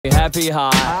Happy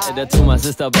High, der Thomas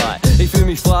ist dabei. Ich fühle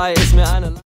mich frei, ist mir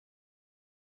eine...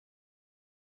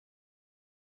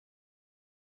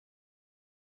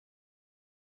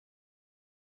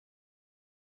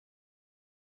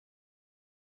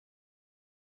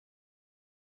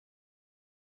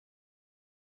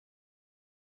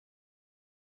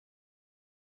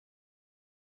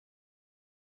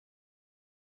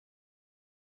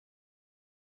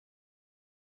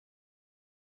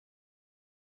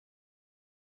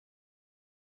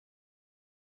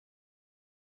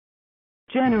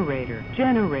 Generator.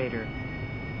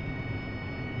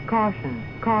 Caution.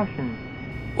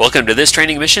 Welcome to this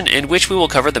training mission in which we will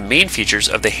cover the main features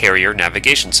of the Harrier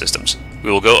navigation systems.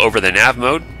 We will go over the nav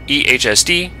mode,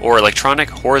 EHSD or electronic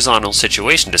horizontal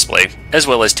situation display, as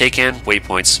well as TACAN,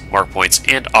 waypoints, mark points,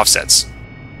 and offsets.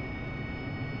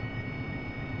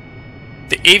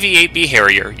 The AV-8B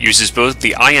Harrier uses both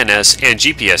the INS and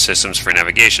GPS systems for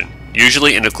navigation,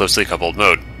 usually in a closely coupled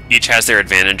mode. Each has their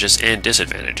advantages and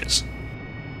disadvantages.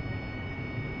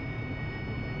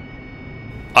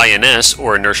 INS,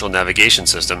 or Inertial Navigation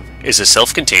System, is a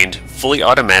self-contained, fully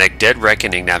automatic dead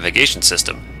reckoning navigation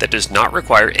system that does not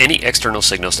require any external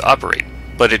signals to operate,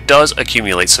 but it does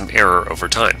accumulate some error over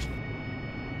time.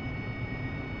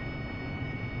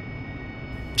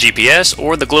 GPS,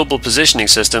 or the Global Positioning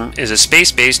System, is a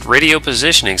space-based radio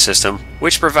positioning system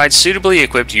which provides suitably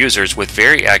equipped users with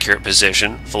very accurate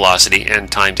position, velocity, and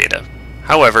time data.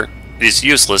 However, it is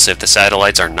useless if the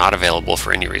satellites are not available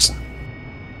for any reason.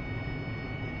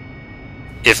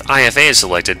 If IFA is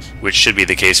selected, which should be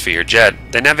the case for your jet,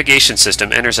 the navigation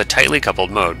system enters a tightly coupled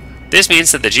mode. This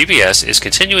means that the GPS is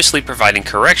continuously providing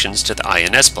corrections to the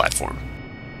INS platform.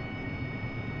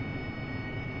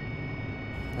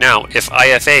 Now, if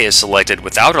IFA is selected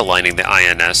without aligning the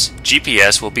INS,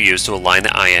 GPS will be used to align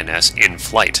the INS in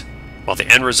flight. While the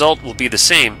end result will be the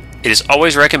same, it is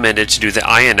always recommended to do the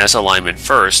INS alignment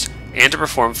first and to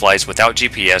perform flights without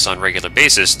GPS on a regular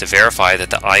basis to verify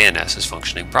that the INS is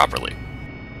functioning properly.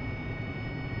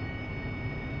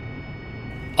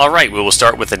 Alright, we will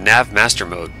start with the Nav Master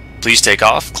mode. Please take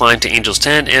off, climb to Angels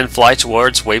 10, and fly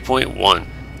towards waypoint 1.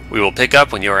 We will pick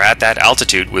up when you are at that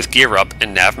altitude with gear up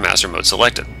and Nav Master mode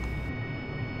selected.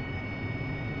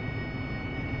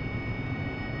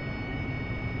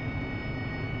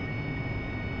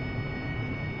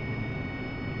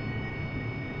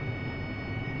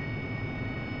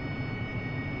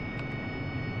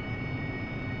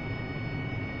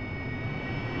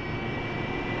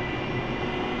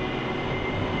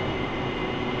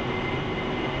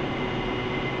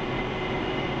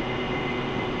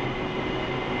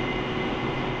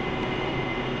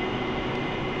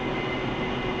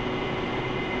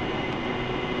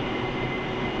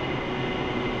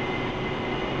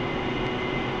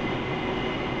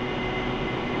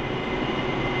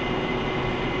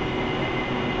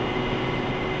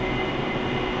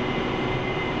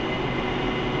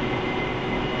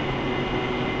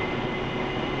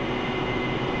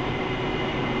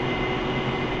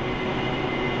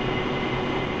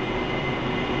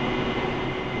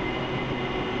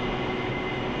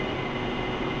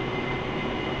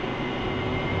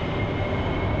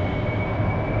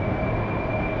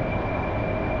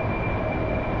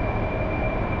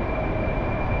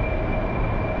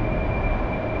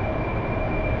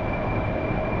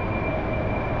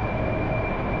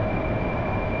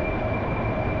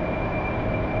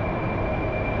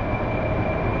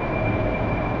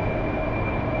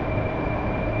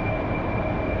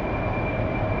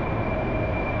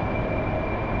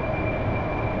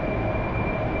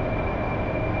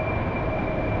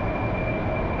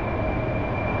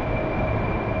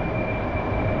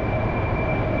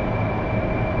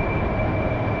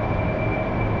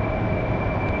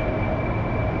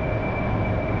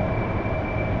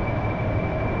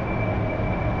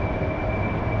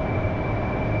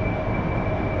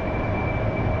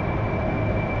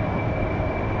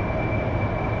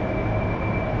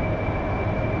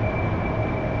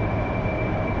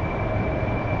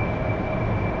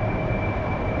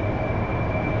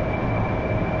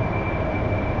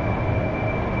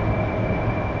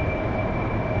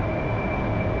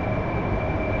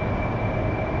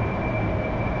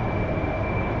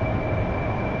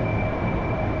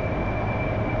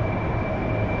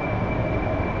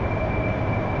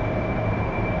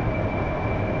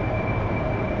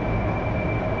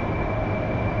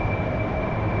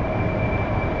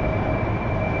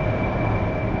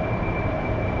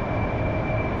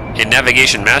 In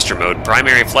Navigation Master Mode,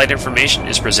 primary flight information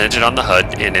is presented on the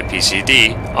HUD and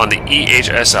MPCD on the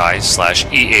EHSI/EHSD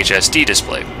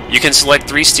display. You can select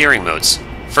 3 steering modes.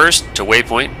 First, to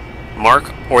waypoint,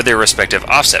 mark, or their respective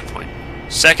offset point.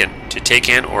 Second, to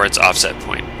TACAN or its offset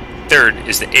point. Third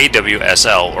is the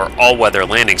AWSL, or All-Weather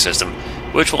Landing System,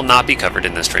 which will not be covered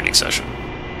in this training session.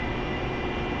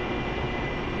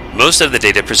 Most of the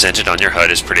data presented on your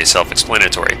HUD is pretty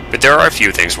self-explanatory, but there are a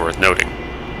few things worth noting.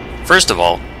 First of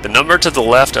all, the number to the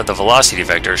left of the velocity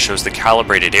vector shows the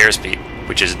calibrated airspeed,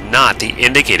 which is not the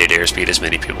indicated airspeed as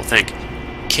many people think.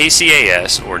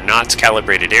 KCAS, or Knots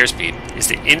Calibrated Airspeed, is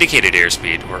the indicated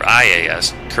airspeed, or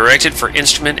IAS, corrected for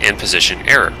instrument and position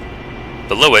error.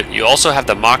 Below it, you also have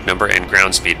the Mach number and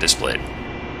ground speed displayed.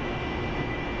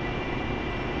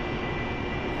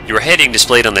 Your heading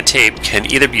displayed on the tape can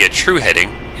either be a true heading,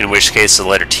 in which case the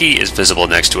letter T is visible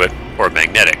next to it, or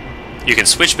magnetic. You can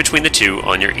switch between the two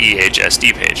on your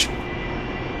EHSD page.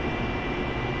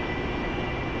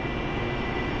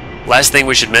 Last thing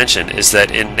we should mention is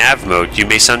that in nav mode you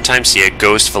may sometimes see a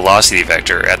ghost velocity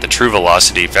vector at the true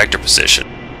velocity vector position.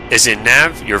 As in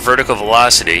nav, your vertical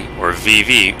velocity, or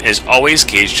VV, is always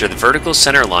gauged to the vertical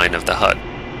center line of the HUD.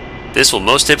 This will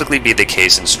most typically be the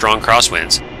case in strong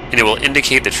crosswinds, and it will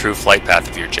indicate the true flight path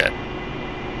of your jet.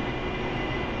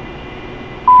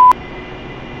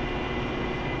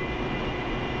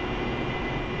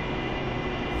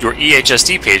 Your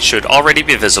EHSD page should already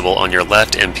be visible on your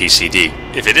left MPCD.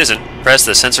 If it isn't, press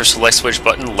the Sensor Select Switch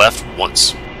button left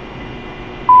once.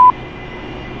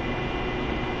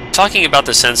 Talking about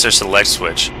the Sensor Select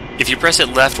Switch, if you press it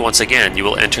left once again, you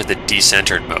will enter the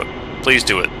decentered mode. Please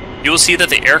do it. You will see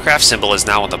that the aircraft symbol is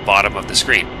now on the bottom of the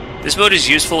screen. This mode is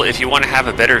useful if you want to have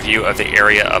a better view of the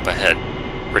area up ahead.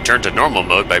 Return to normal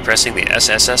mode by pressing the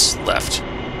SSS left.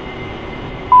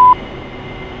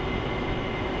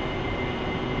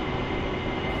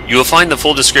 You will find the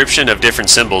full description of different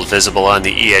symbols visible on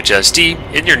the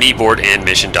EHSD in your knee board and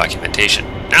mission documentation.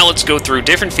 Now let's go through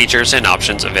different features and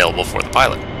options available for the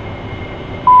pilot.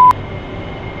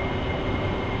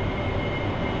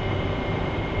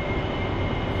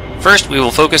 First, we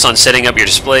will focus on setting up your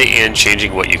display and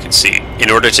changing what you can see. In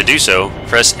order to do so,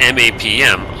 press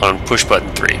MAPM on push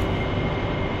button 3.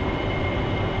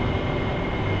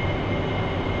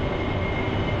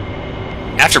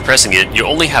 After pressing it, you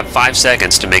only have 5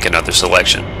 seconds to make another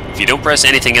selection. If you don't press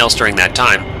anything else during that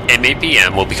time,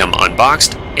 MAPM will become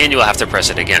unboxed and you'll have to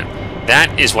press it again.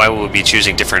 That is why we will be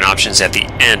choosing different options at the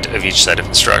end of each set of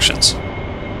instructions.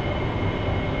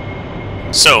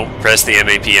 So, press the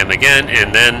MAPM again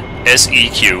and then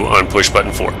SEQ on push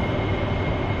button 4.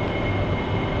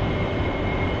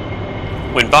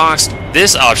 When boxed,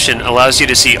 this option allows you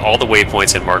to see all the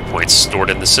waypoints and mark points stored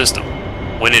in the system.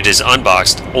 When it is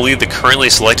unboxed, only the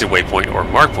currently selected waypoint or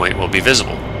mark point will be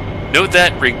visible. Note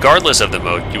that regardless of the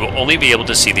mode, you will only be able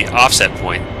to see the offset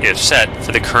point, if set,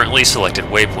 for the currently selected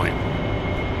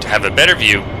waypoint. To have a better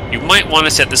view, you might want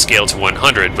to set the scale to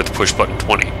 100 with push button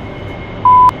 20.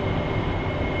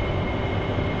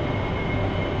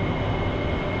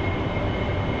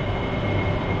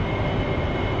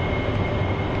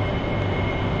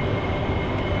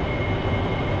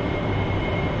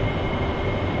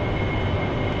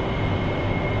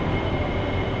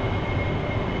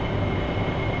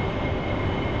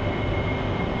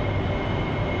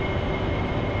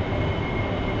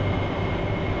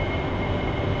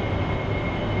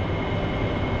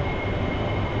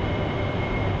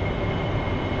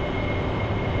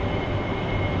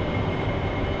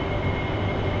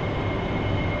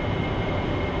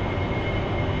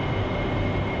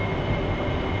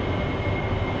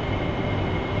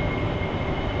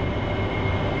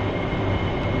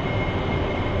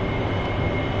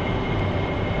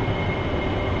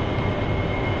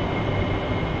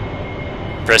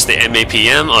 Press the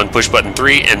MAPM on push button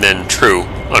 3 and then True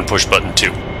on push button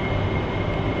 2.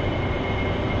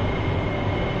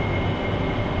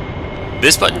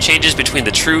 This button changes between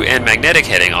the True and Magnetic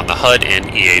heading on the HUD and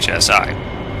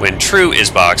EHSI. When True is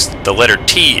boxed, the letter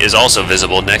T is also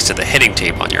visible next to the heading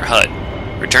tape on your HUD.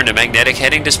 Return to Magnetic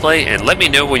heading display and let me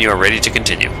know when you are ready to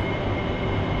continue.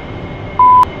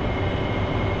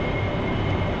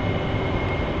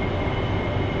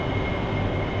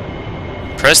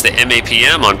 Press the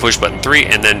MAPM on push button 3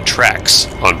 and then Tracks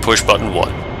on push button 1.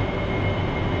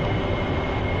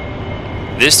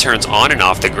 This turns on and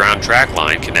off the ground track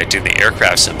line connecting the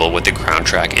aircraft symbol with the ground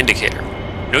track indicator.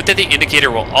 Note that the indicator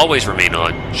will always remain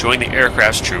on, showing the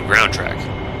aircraft's true ground track.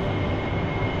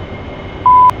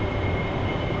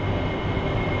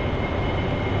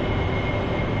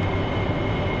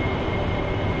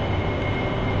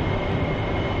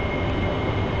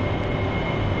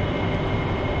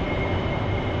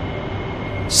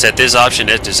 Set this option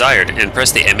as desired and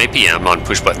press the MAPM on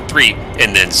push button 3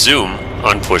 and then Zoom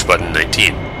on push button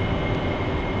 19.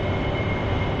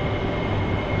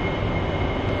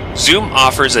 Zoom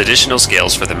offers additional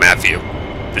scales for the map view.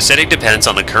 The setting depends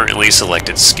on the currently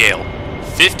selected scale.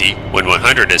 50 when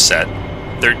 100 is set,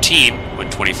 13 when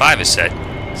 25 is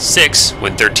set, 6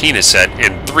 when 13 is set,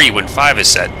 and 3 when 5 is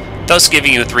set, thus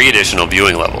giving you 3 additional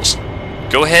viewing levels.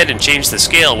 Go ahead and change the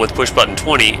scale with push button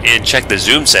 20 and check the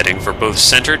zoom setting for both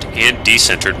centered and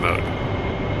decentered mode.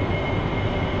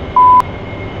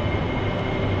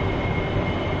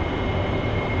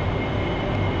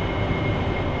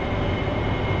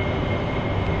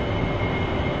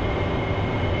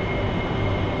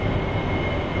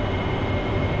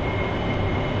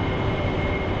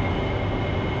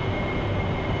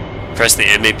 Press the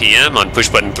MAPM on push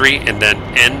button 3 and then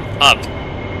N up.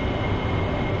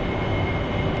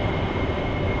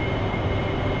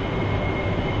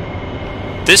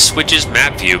 This switches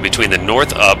map view between the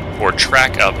north up or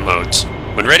track up modes.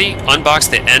 When ready, unbox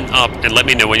the N up and let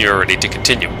me know when you are ready to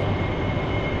continue.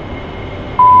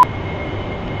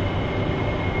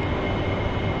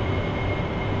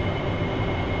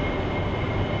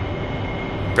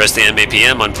 Press the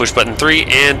MAPM on push button 3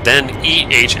 and then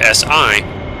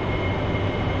EHSI.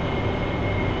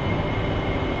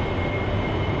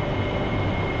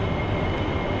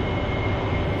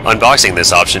 Unboxing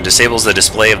this option disables the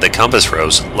display of the compass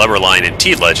rose, lever line and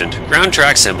T-legend, ground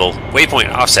track symbol,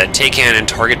 waypoint offset, takehan, and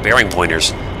target bearing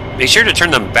pointers. Make sure to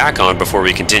turn them back on before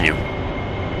we continue.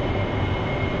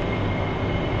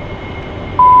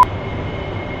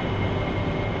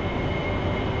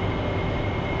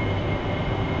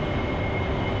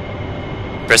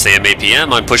 Press the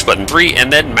MAPM on push button 3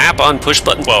 and then map on push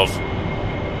button 12.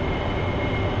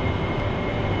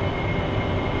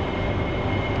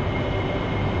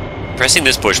 Pressing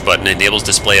this push button enables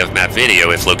display of map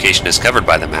video if location is covered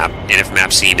by the map and if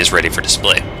map scene is ready for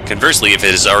display. Conversely, if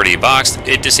it is already boxed,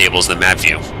 it disables the map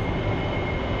view.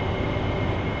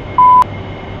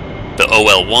 The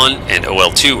OL1 and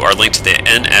OL2 are linked to the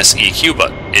NSEQ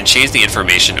button and change the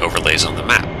information overlays on the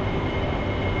map.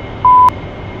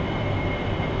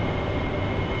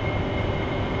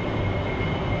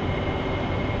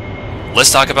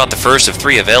 Let's talk about the first of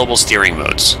 3 available steering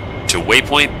modes, to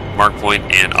waypoint, mark point,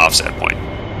 and offset point.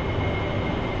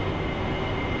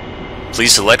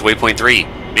 Please select waypoint 3.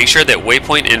 Make sure that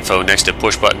waypoint info next to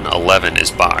push button 11 is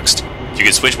boxed. You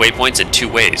can switch waypoints in 2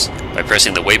 ways, by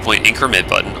pressing the waypoint increment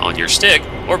button on your stick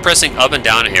or pressing up and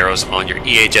down arrows on your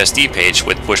EHSD page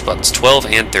with push buttons 12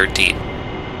 and 13.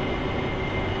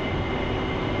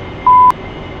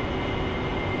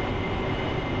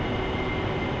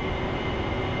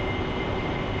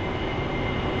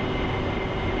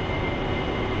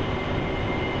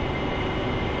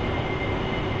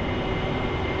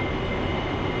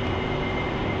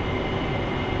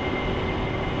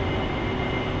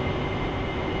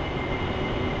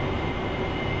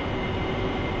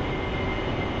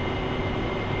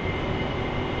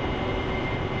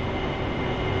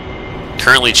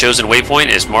 Currently chosen waypoint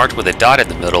is marked with a dot in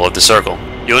the middle of the circle.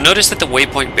 You'll notice that the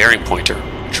waypoint bearing pointer,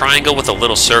 a triangle with a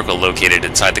little circle located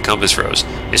inside the compass rose,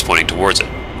 is pointing towards it.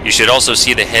 You should also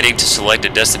see the heading to select a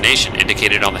destination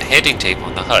indicated on the heading tape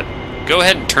on the HUD. Go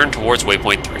ahead and turn towards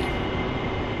waypoint 3.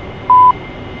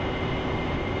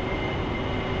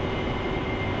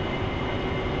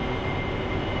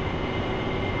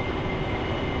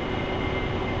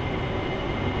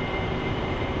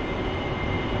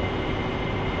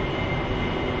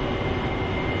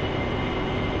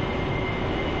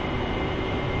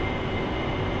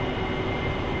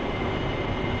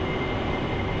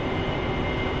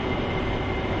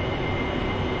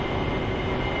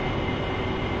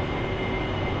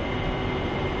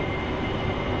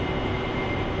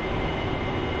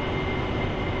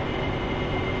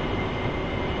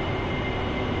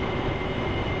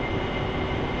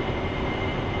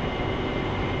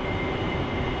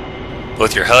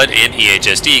 Both your HUD and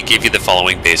EHSD give you the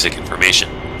following basic information: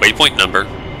 waypoint number,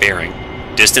 bearing,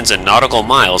 distance in nautical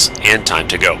miles, and time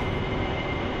to go.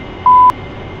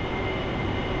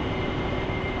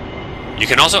 You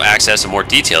can also access a more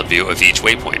detailed view of each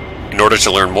waypoint. In order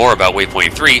to learn more about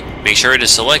waypoint 3, make sure it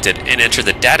is selected and enter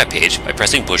the data page by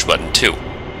pressing push button 2.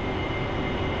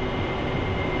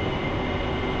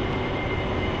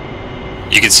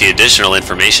 You can see additional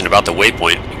information about the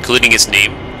waypoint, including its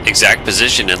name, exact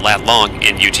position in lat-long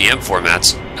and UTM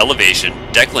formats, elevation,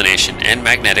 declination, and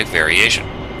magnetic variation.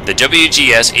 The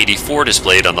WGS-84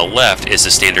 displayed on the left is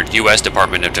the standard U.S.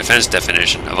 Department of Defense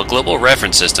definition of a global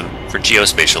reference system for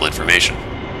geospatial information.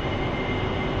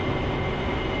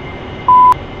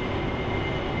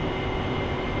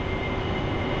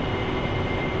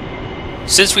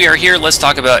 Since we are here, let's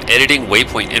talk about editing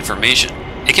waypoint information.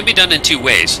 It can be done in 2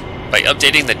 ways. by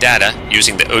updating the data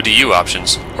using the ODU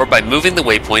options, or by moving the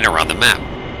waypoint around the map.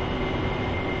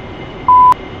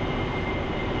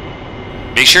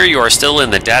 Make sure you are still in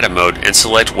the data mode and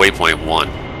select waypoint 1.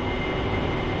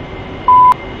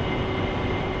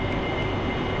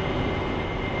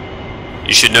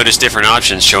 You should notice different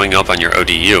options showing up on your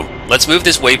ODU. Let's move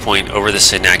this waypoint over the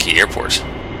Senaki Airport.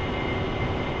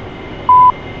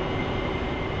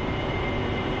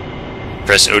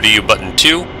 Press ODU button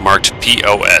 2, marked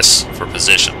POS for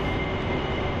position.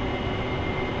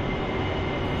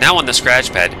 Now on the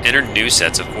scratch pad, enter new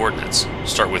sets of coordinates.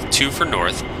 Start with 2 for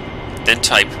north, then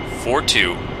type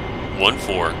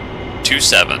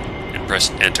 421427 and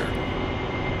press enter.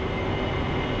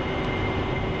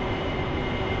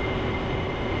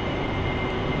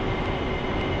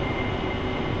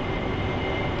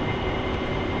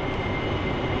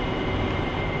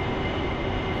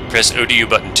 Press ODU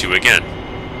button 2 again.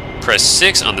 Press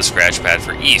 6 on the scratch pad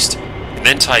for east, and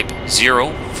then type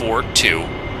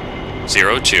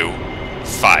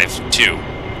 0420252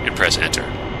 and press enter.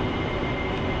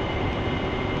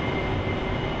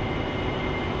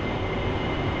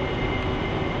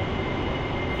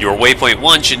 Your waypoint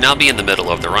 1 should now be in the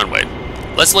middle of the runway.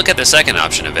 Let's look at the second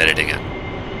option of editing it.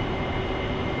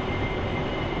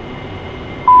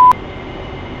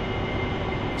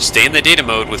 Stay in the data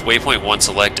mode with waypoint 1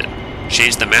 selected.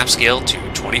 Change the map scale to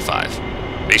 25.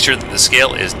 Make sure that the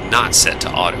scale is not set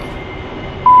to auto.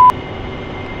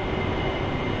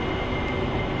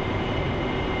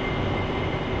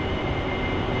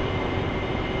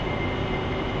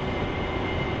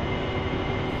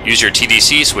 Use your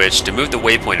TDC switch to move the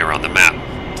waypoint around the map.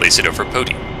 Place it over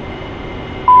Poti.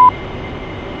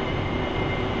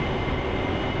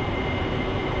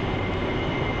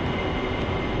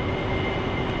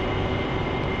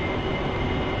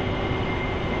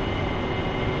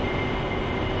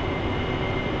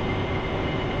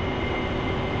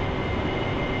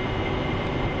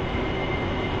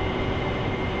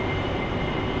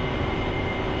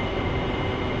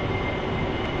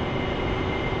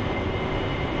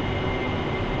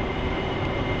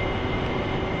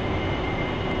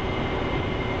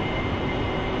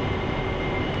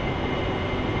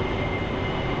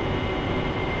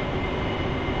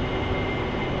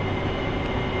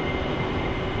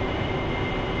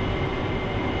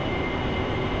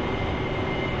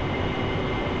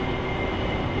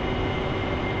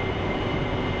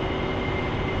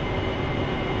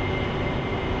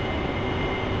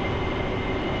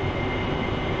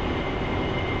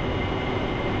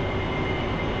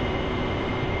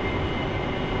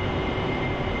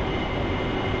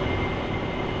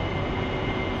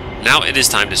 Now it is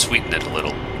time to sweeten it a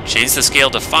little. Change the scale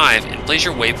to 5 and place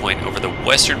your waypoint over the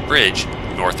western bridge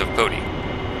north of Poti.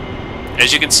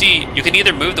 As you can see, you can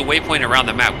either move the waypoint around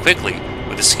the map quickly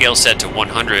with the scale set to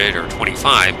 100 or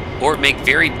 25, or make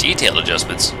very detailed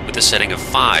adjustments with a setting of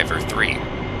 5 or 3.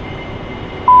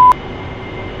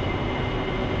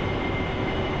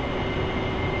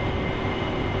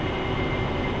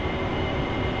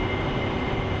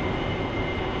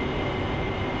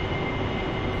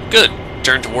 Good.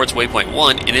 Turn towards waypoint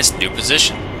 1 in its new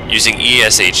position. Using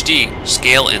ESHD,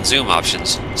 scale and zoom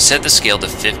options, set the scale to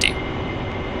 50.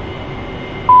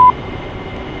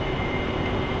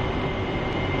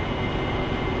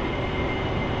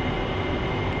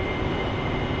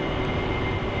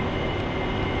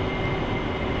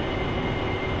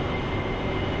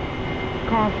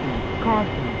 Caution,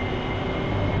 caution.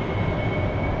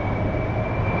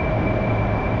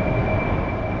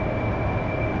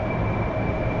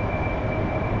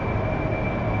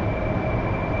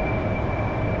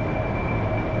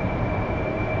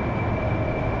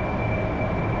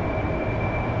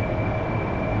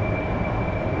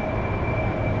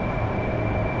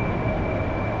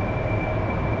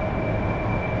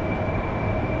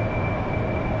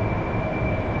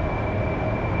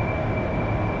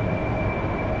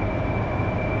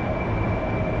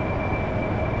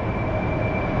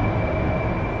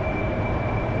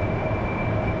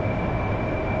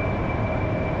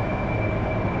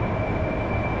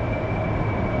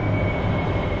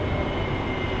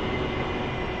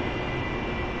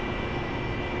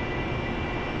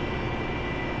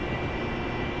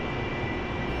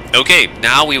 Okay,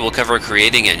 now we will cover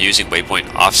creating and using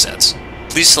waypoint offsets.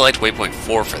 Please select waypoint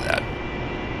 4 for that.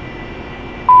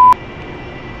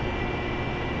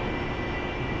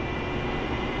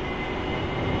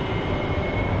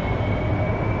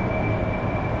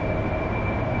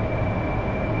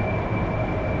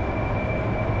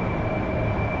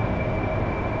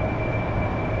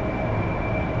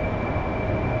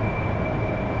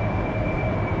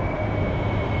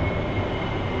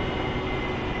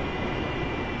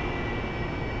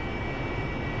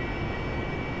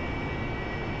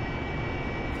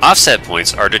 Offset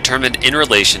points are determined in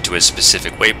relation to a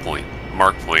specific waypoint,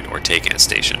 mark point, or take-in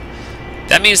station.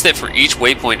 That means that for each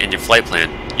waypoint in your flight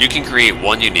plan, you can create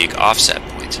one unique offset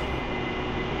point.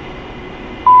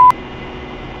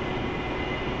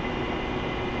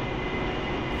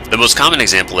 The most common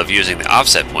example of using the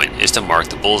offset point is to mark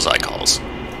the bullseye calls.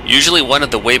 Usually one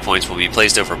of the waypoints will be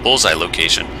placed over bullseye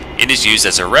location and is used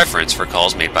as a reference for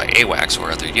calls made by AWACS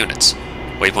or other units.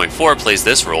 Waypoint 4 plays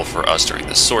this role for us during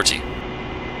this sortie.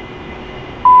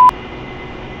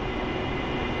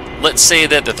 Let's say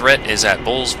that the threat is at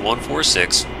Bulls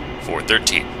 146,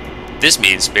 413. This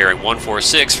means bearing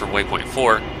 146 from waypoint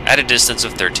 4 at a distance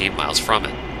of 13 miles from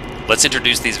it. Let's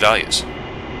introduce these values.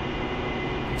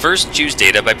 First, choose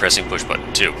data by pressing push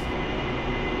button 2.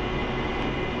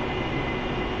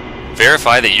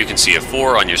 Verify that you can see a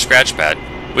 4 on your scratch pad,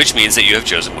 which means that you have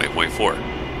chosen waypoint 4.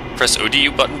 Press ODU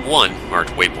button 1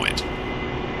 marked waypoint.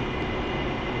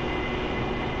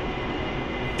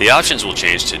 The options will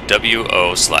change to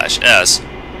WO/S,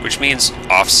 which means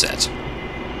offset.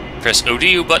 Press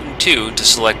ODU button 2 to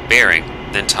select bearing,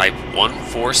 then type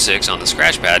 146 on the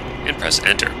scratch pad and press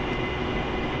enter.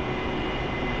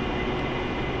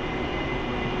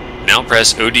 Now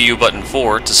press ODU button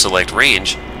 4 to select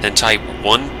range, then type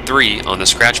 13 on the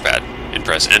scratch pad and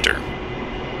press enter.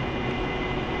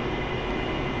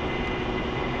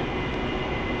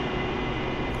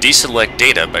 Deselect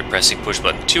data by pressing push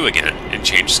button 2 again and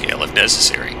change scale if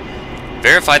necessary.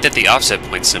 Verify that the offset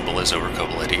point symbol is over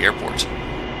Kobaleti Airport.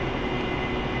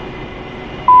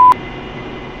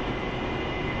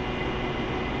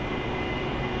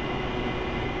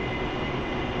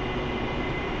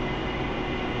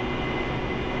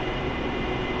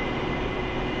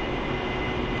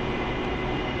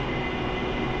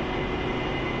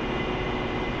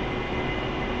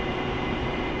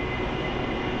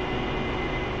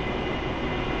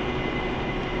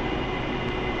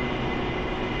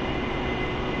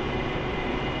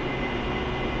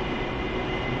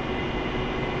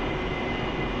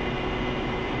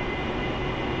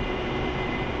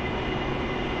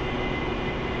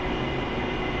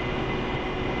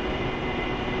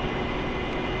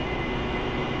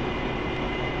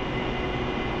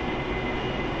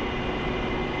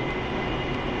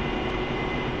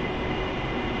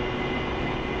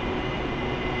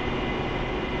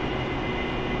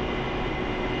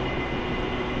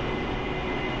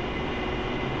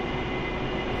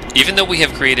 Even though we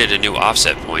have created a new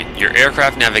offset point, your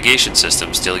aircraft navigation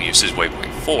system still uses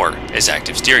waypoint 4 as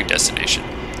active steering destination.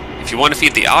 If you want to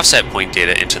feed the offset point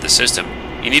data into the system,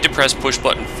 you need to press push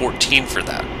button 14 for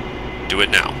that. Do it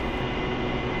now.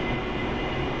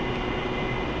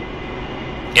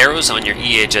 Arrows on your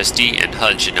EHSD and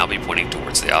HUD should now be pointing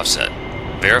towards the offset.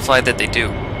 Verify that they do.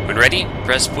 When ready,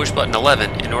 press push button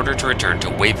 11 in order to return to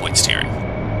waypoint steering.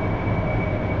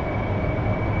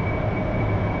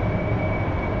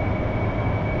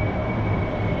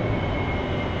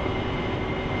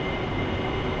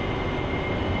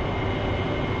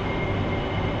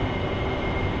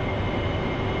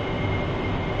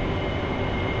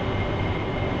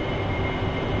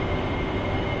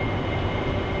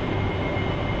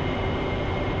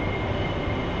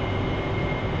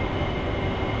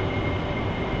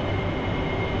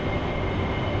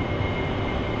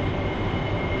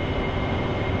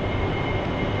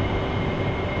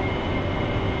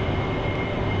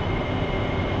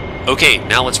 Okay,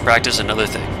 now let's practice another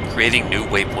thing, creating new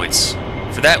waypoints.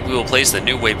 For that, we will place the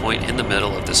new waypoint in the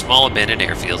middle of the small abandoned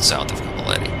airfield south of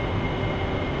Kobaleti.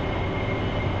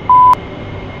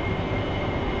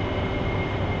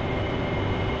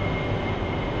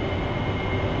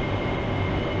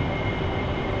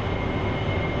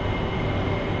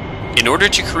 In order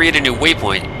to create a new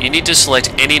waypoint, you need to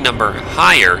select any number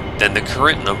higher than the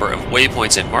current number of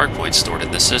waypoints and mark points stored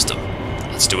in the system.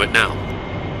 Let's do it now.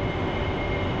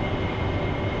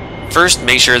 First,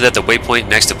 make sure that the waypoint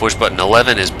next to push button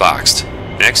 11 is boxed.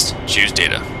 Next, choose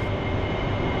data.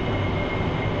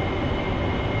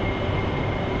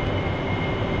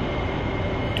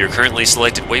 Your currently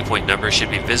selected waypoint number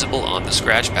should be visible on the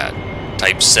scratch pad.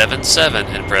 Type 77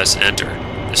 and press enter.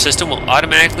 The system will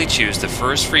automatically choose the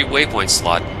first free waypoint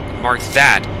slot and mark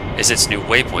that as its new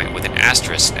waypoint with an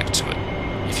asterisk next to it.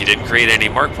 If you didn't create any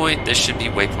mark point, this should be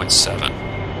waypoint 7.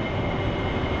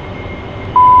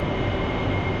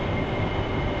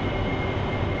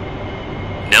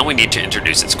 Now we need to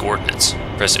introduce its coordinates.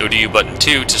 Press ODU button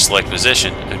 2 to select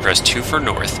position and press 2 for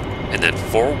north, and then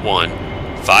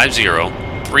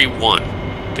 415031.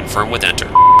 Confirm with enter.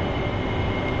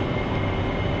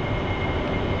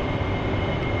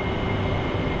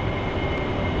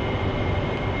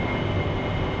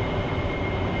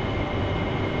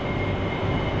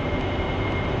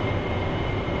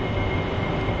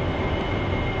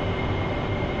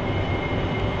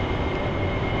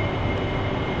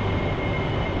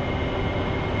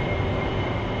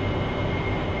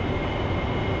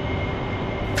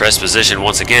 Press position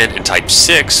once again and type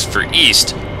 6 for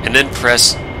east, and then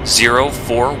press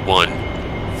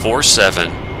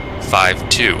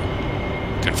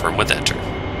 0414752. Confirm with enter.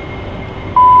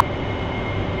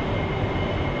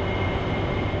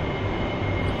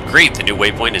 Great, the new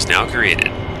waypoint is now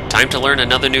created. Time to learn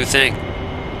another new thing.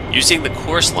 Using the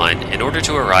course line in order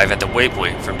to arrive at the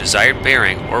waypoint from desired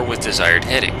bearing or with desired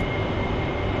heading.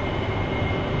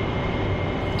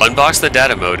 Unbox the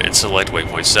data mode and select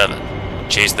waypoint 7.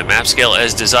 Change the map scale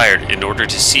as desired in order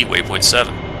to see waypoint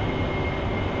 7.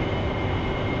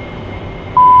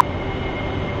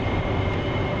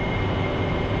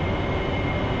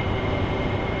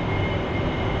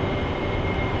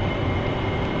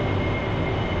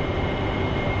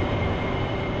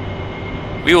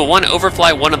 We will want to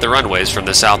overfly one of the runways from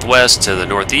the southwest to the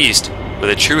northeast with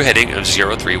a true heading of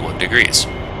 031 degrees.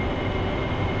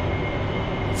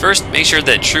 First, make sure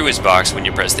that true is boxed when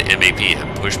you press the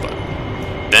MAPM push button.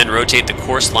 Then rotate the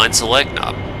course line select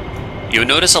knob. You will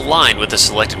notice a line with the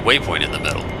selected waypoint in the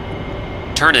middle.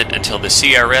 Turn it until the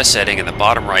CRS setting in the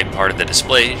bottom right part of the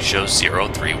display shows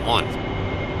 031.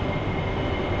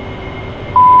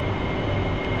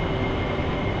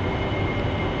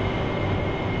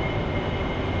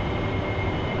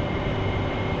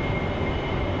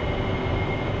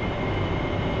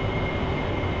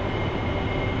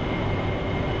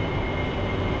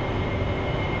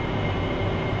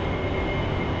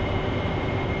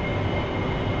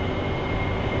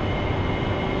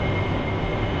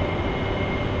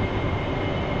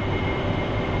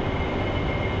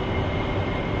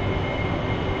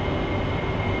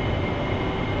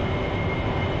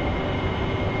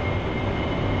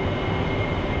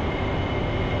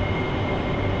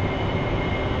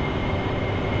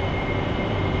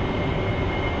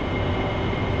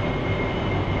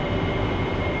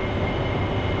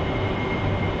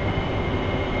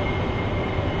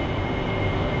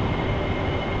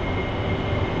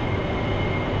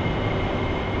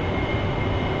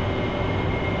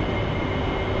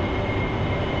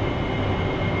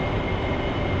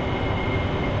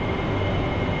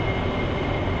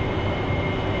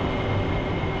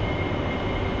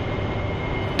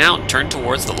 Now turn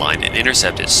towards the line and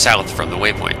intercept it south from the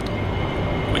waypoint.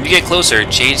 When you get closer,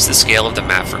 change the scale of the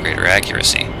map for greater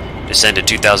accuracy. Descend to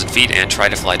 2,000 feet and try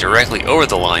to fly directly over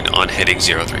the line on heading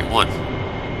 031.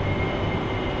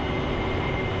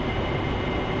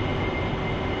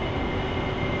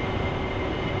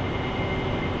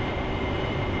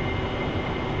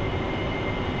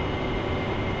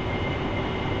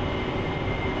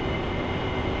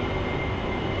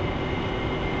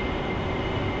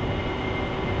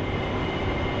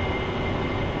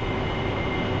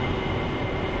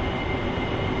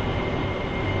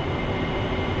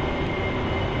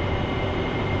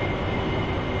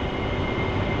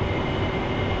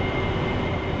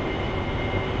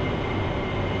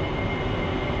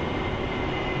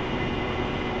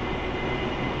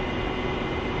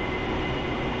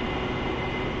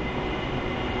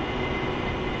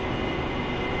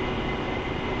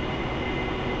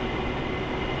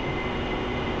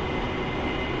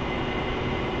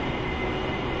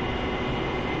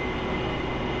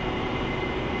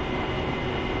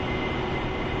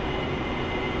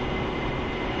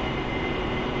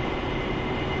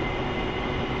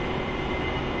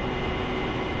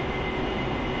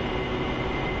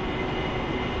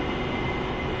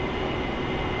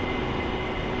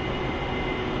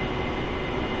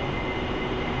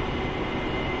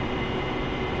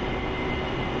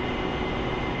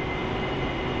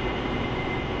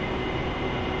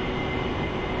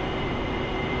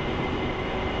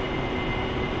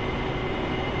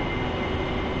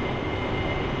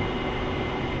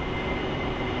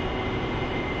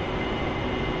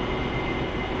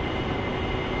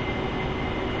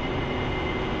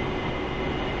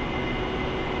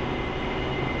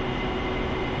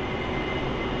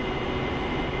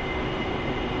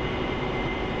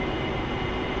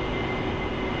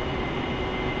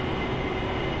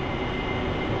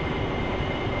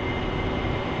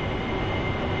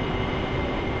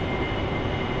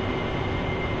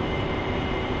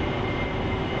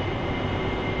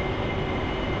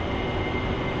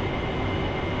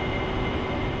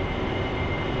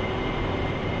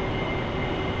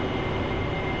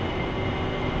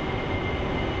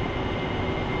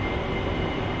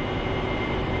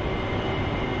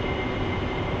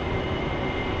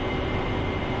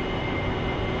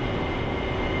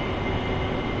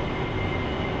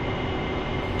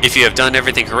 If you have done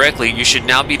everything correctly, you should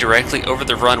now be directly over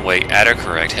the runway at a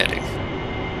correct heading.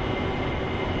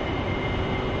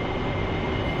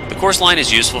 The course line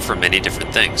is useful for many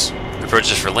different things. The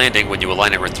approaches for landing when you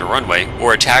align it with the runway,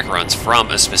 or attack runs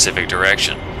from a specific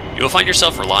direction. You will find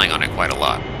yourself relying on it quite a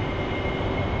lot.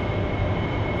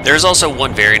 There is also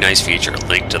one very nice feature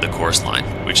linked to the course line,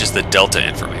 which is the delta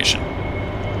information.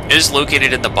 It is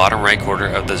located in the bottom right corner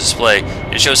of the display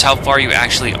and shows how far you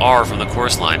actually are from the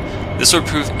course line. This would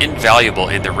prove invaluable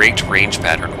in the raked range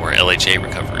pattern or LHA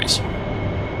recoveries.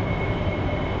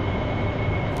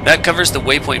 That covers the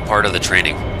waypoint part of the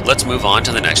training. Let's move on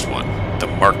to the next one, the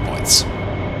mark points.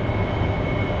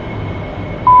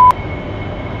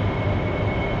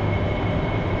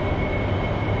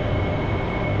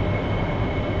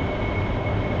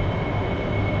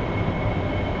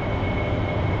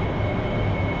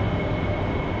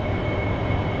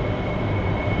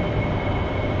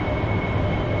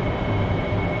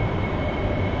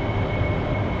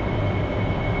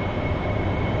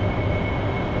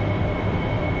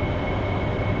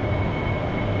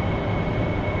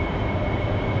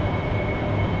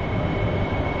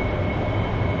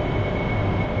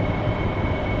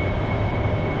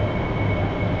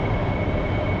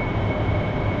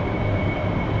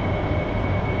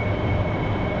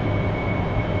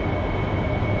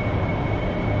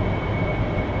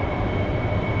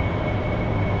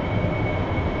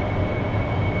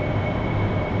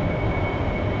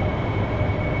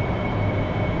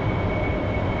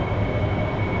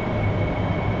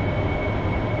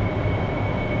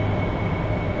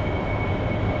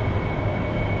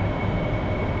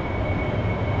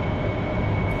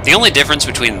 The only difference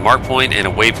between mark point and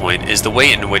a waypoint is the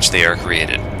way in which they are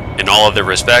created. In all other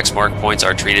respects, mark points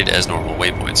are treated as normal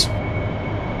waypoints.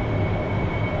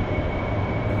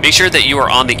 Make sure that you are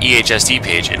on the EHSD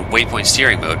page in waypoint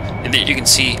steering mode and that you can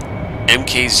see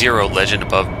MK0 legend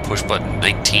above push button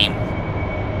 19.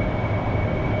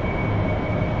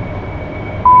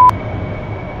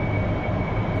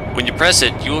 When you press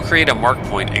it, you will create a mark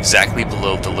point exactly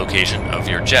below the location of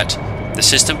your jet. The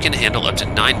system can handle up to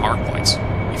 9 mark points.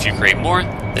 If you create more,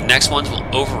 the next ones will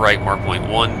overwrite mark point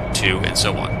 1, 2, and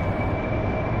so on.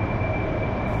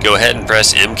 Go ahead and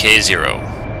press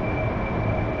MK0.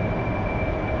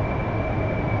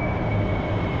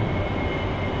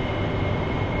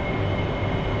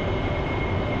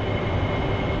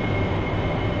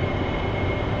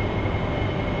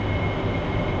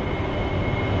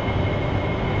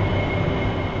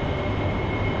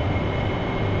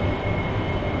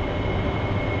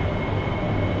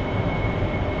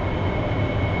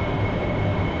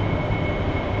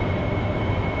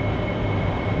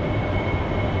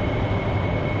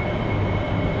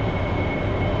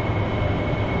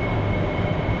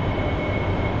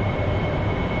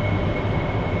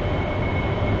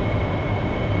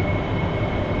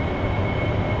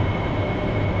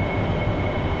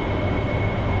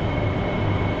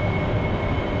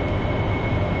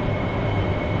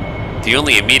 The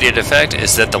only immediate effect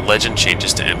is that the legend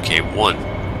changes to MK1.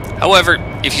 However,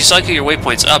 if you cycle your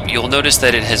waypoints up, you'll notice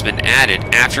that it has been added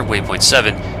after waypoint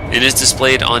 7 and is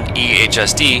displayed on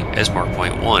EHSD as mark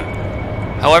point 1.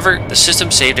 However, the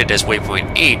system saved it as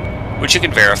waypoint 8, which you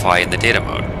can verify in the data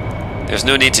mode. There's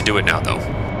no need to do it now though.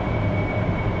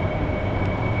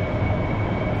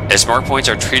 As mark points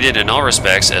are treated in all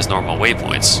respects as normal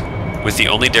waypoints, with the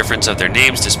only difference of their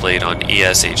names displayed on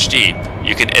ESHD,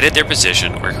 you can edit their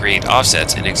position or create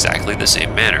offsets in exactly the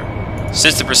same manner.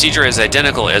 Since the procedure is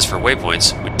identical as for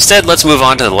waypoints, instead let's move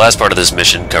on to the last part of this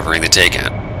mission covering the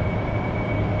TACAN.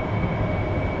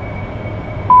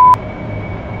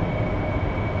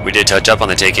 We did touch up on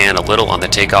the TACAN a little on the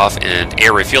takeoff and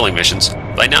air refueling missions.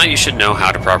 By now you should know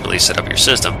how to properly set up your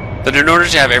system, but in order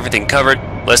to have everything covered,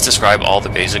 let's describe all the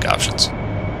basic options.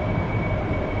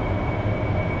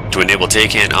 To enable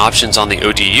TACAN options on the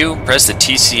ODU, press the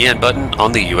TCN button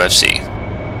on the UFC.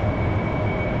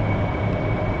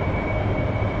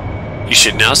 You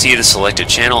should now see the selected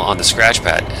channel on the scratch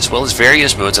pad, as well as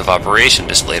various modes of operation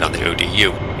displayed on the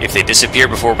ODU. If they disappear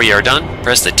before we are done,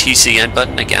 press the TCN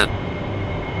button again.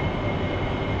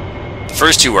 The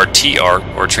first two are TR,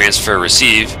 or Transfer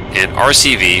Receive, and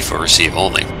RCV for Receive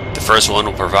Only. The first one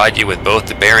will provide you with both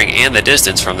the bearing and the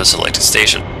distance from the selected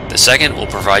station. The second will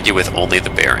provide you with only the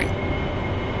bearing.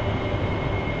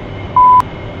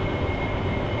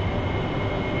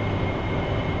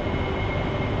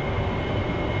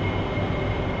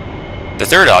 The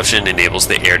third option enables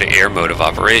the air-to-air mode of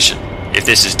operation. If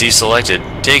this is deselected,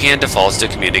 TACAN defaults to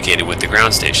communicating with the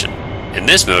ground station. In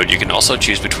this mode, you can also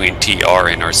choose between TR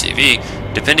and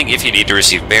RCV, depending if you need to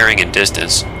receive bearing and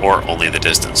distance, or only the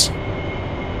distance.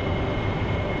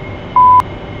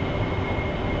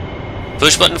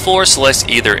 Push button 4 selects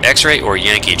either X-ray or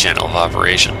Yankee channel of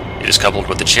operation. It is coupled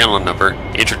with the channel number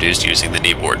introduced using the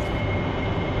kneeboard.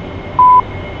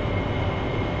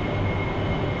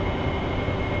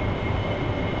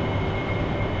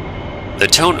 The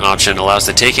tone option allows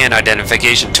the TACAN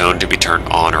identification tone to be turned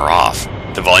on or off.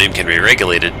 The volume can be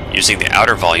regulated using the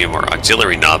outer volume or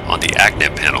auxiliary knob on the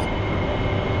ACNET panel.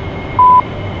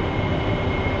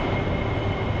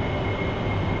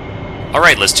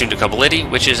 Alright, let's tune to couplability,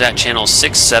 which is at channel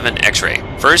 6-7 X-ray.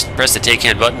 First, press the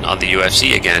TACAN button on the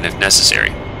UFC again if necessary.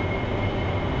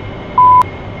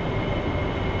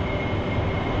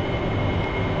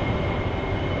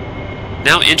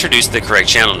 Now introduce the correct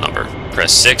channel number.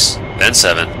 Press 6, then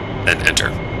 7, then enter.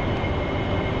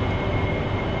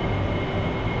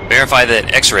 Verify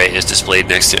that X-ray is displayed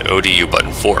next to ODU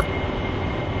button 4.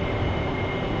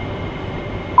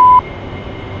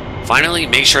 Finally,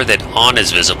 make sure that ON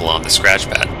is visible on the scratch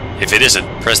pad. If it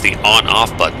isn't, press the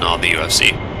ON-OFF button on the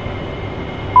UFC.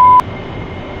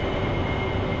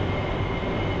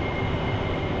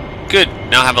 Good,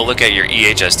 now have a look at your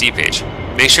EHSD page.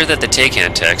 Make sure that the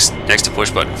TACAN text next to push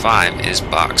button 5 is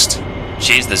boxed.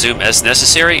 Change the zoom as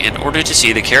necessary in order to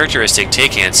see the characteristic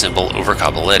TACAN symbol over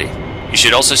couplability. You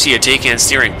should also see a TACAN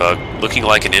steering bug looking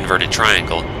like an inverted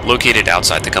triangle located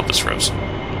outside the compass rose.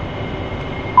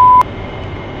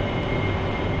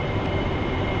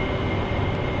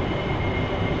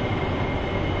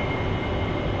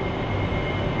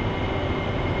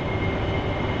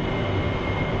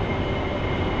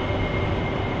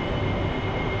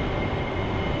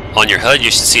 On your HUD, you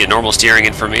should see a normal steering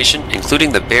information,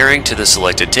 including the bearing to the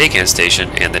selected TACAN station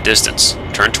and the distance.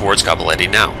 Turn towards couplability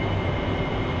now.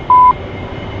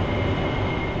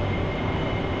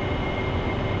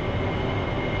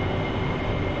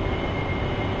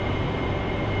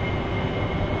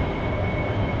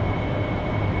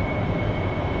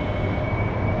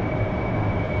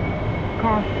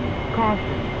 Caution,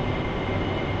 caution.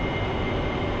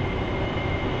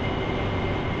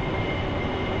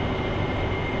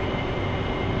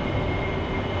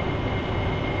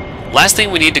 Last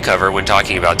thing we need to cover when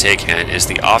talking about TACAN is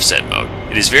the offset mode.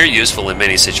 It is very useful in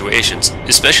many situations,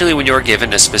 especially when you are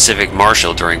given a specific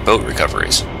marshal during boat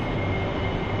recoveries.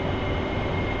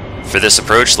 For this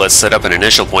approach, let's set up an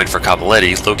initial point for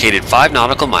couplability located 5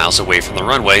 nautical miles away from the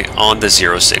runway on the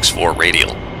 064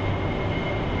 radial.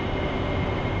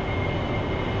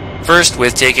 First,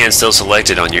 with TACAN still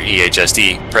selected on your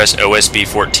EHSD, press OSB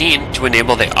 14 to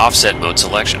enable the offset mode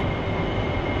selection.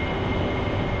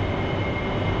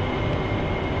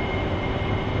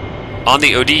 On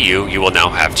the ODU, you will now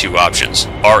have 2 options,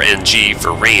 RNG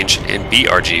for range and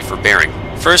BRG for bearing.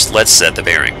 First, let's set the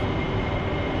bearing.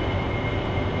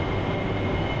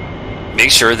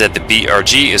 Make sure that the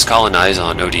BRG is colonized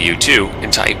on ODU2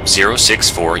 and type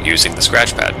 064 using the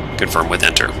scratch pad. Confirm with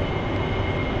enter.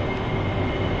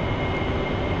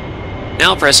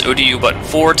 Now press ODU button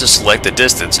 4 to select the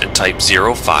distance and type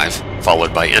 05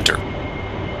 followed by enter.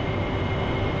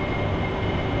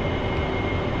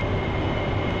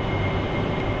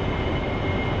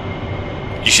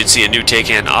 You should see a new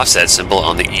TACAN offset symbol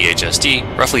on the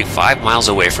EHSD roughly 5 miles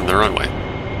away from the runway.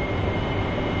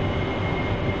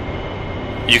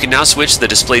 You can now switch the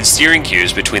displayed steering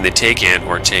cues between the TACAN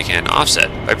or TACAN offset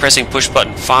by pressing push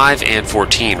button 5 and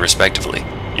 14 respectively.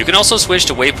 You can also switch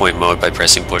to waypoint mode by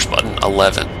pressing push button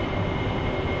 11.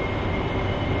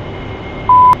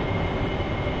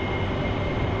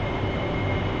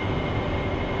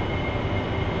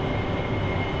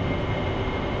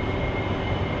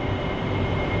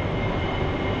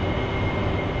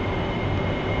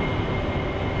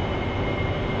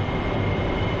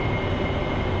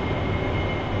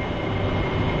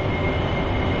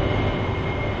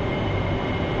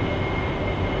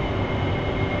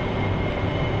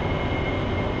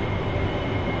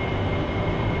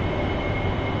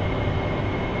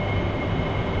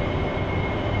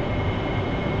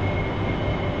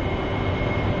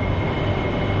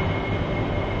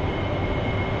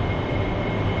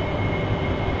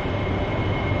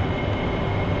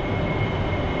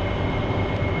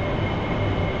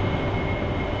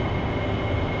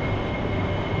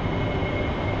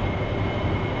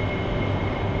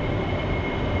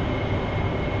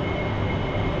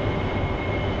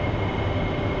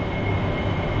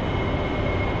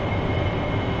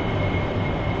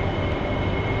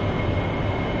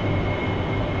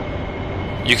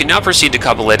 You can now proceed to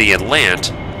couplability and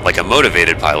land, like a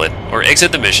motivated pilot, or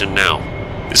exit the mission now.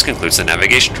 This concludes the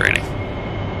navigation training.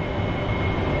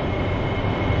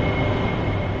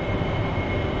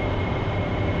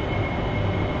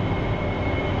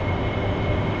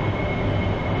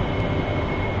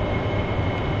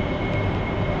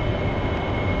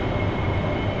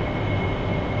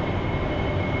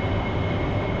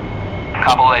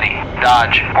 Couplability,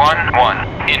 Dodge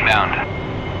 1-1, inbound.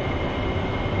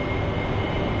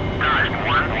 Dodge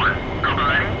 1-1,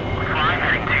 couplability, flying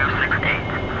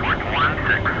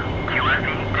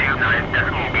QFE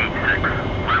 29.86.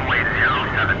 Runway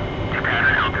 07 to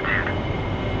pattern altitude.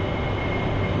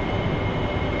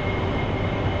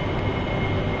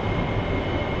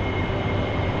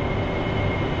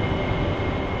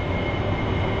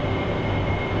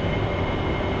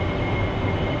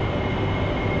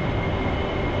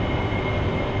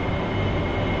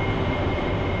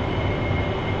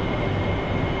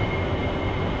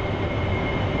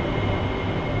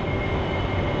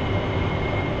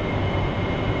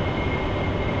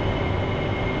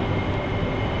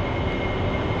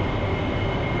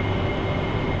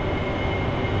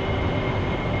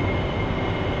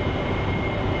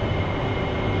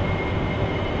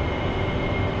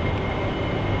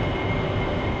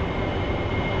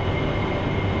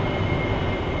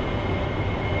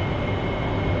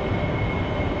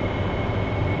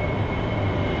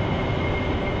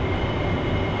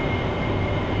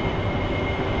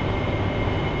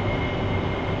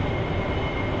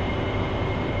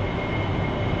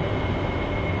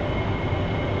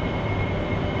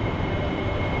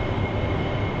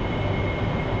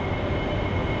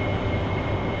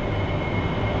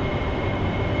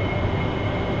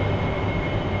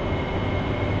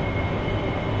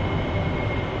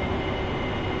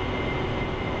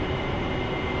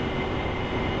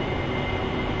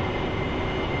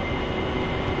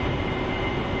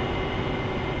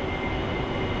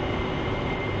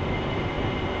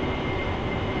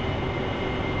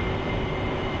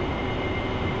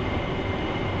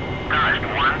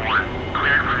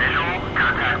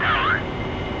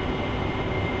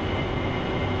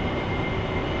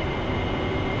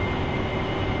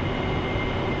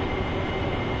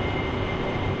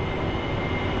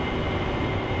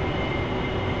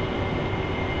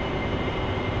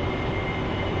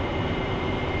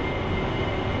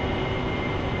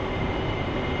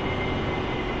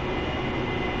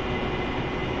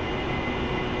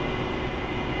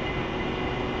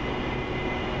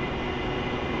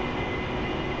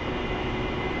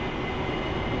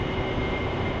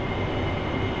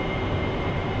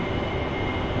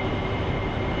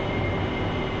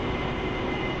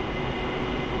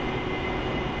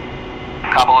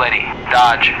 Capoletti,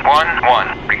 Dodge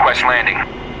 1-1, request landing.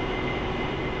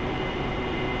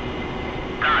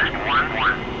 Dodge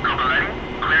 1-1, Capoletti,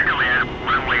 clear to land,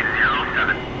 runway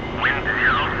 07, wind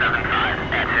 075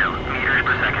 at 2 meters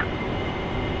per second.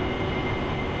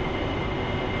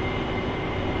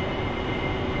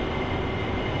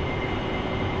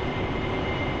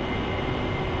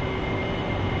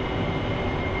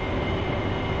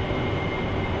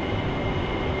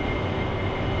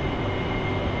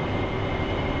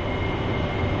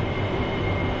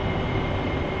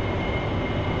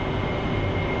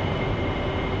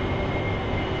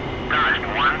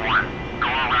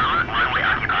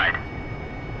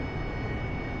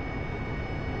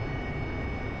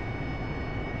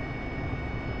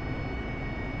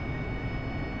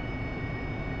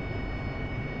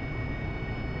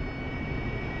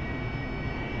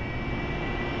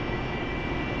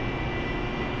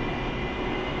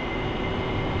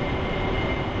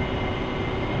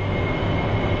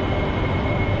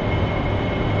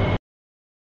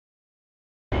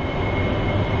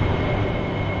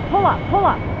 Pull up! Roll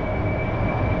out!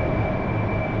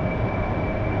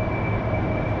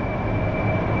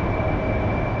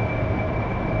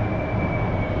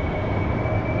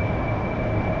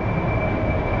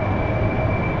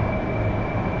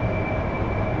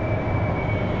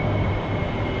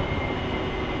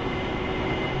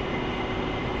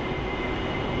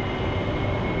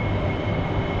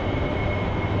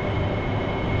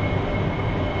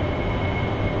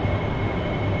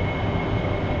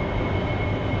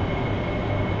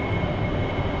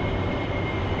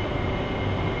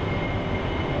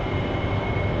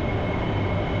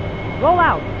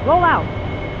 Roll out!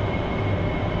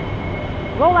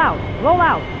 Roll out! Roll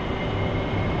out!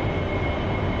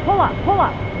 Pull up! Pull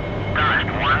up! Dodge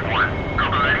 1-1,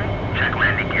 Capoletti, check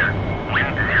landing gear.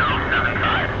 Wind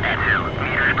 075 at 2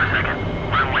 meters per second.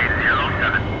 Runway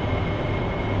 07.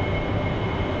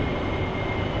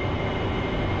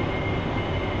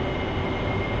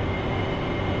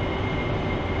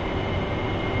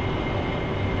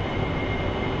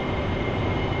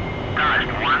 Dodge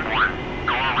 1-1,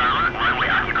 go around, runway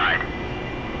occupied.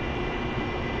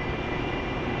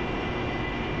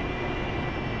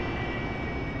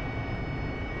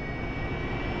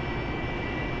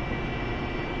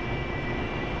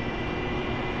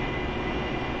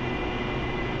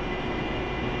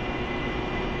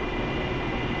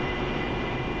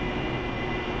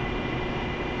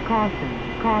 Caution,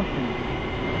 caution.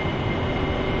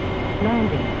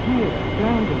 Landing, gear,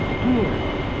 landing, gear.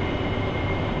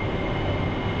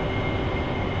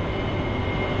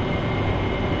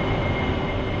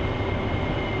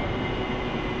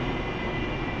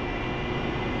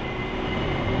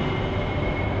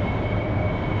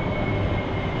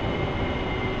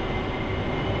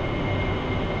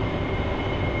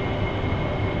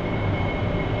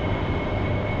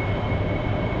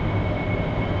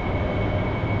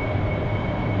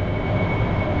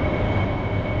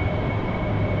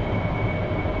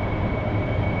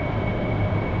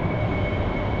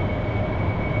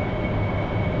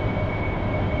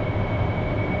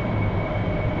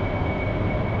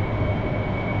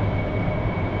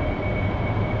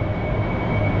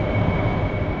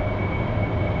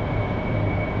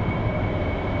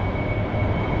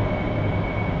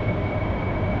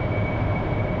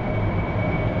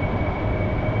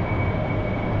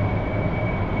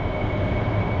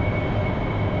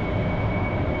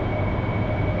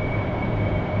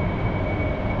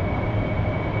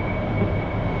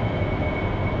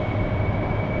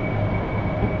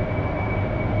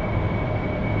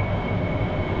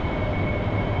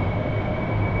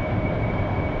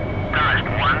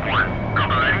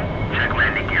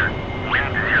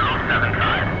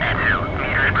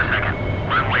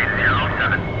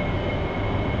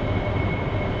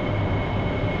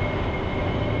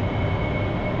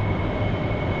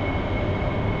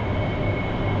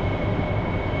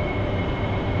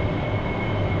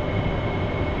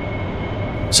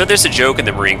 So there's a joke in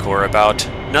the Marine Corps about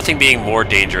nothing being more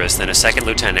dangerous than a second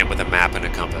lieutenant with a map and a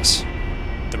compass.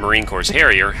 The Marine Corps'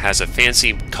 Harrier has a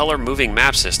fancy color-moving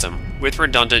map system with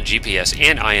redundant GPS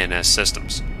and INS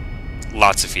systems.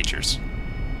 Lots of features.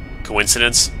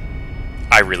 Coincidence?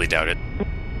 I really doubt it.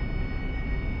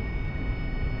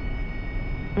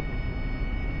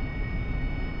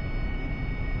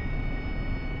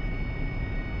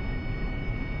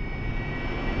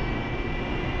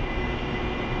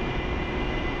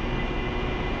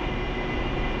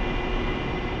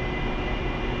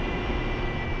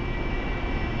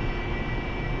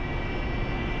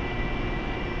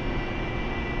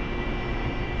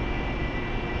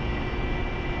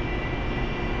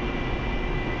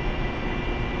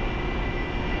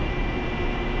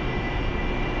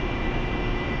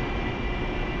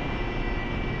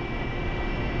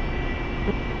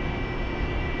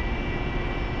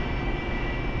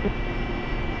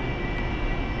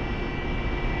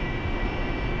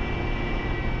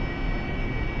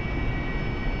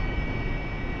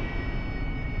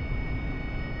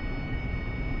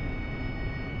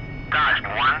 Dodge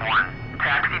 1-1.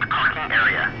 Taxi to parking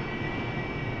area.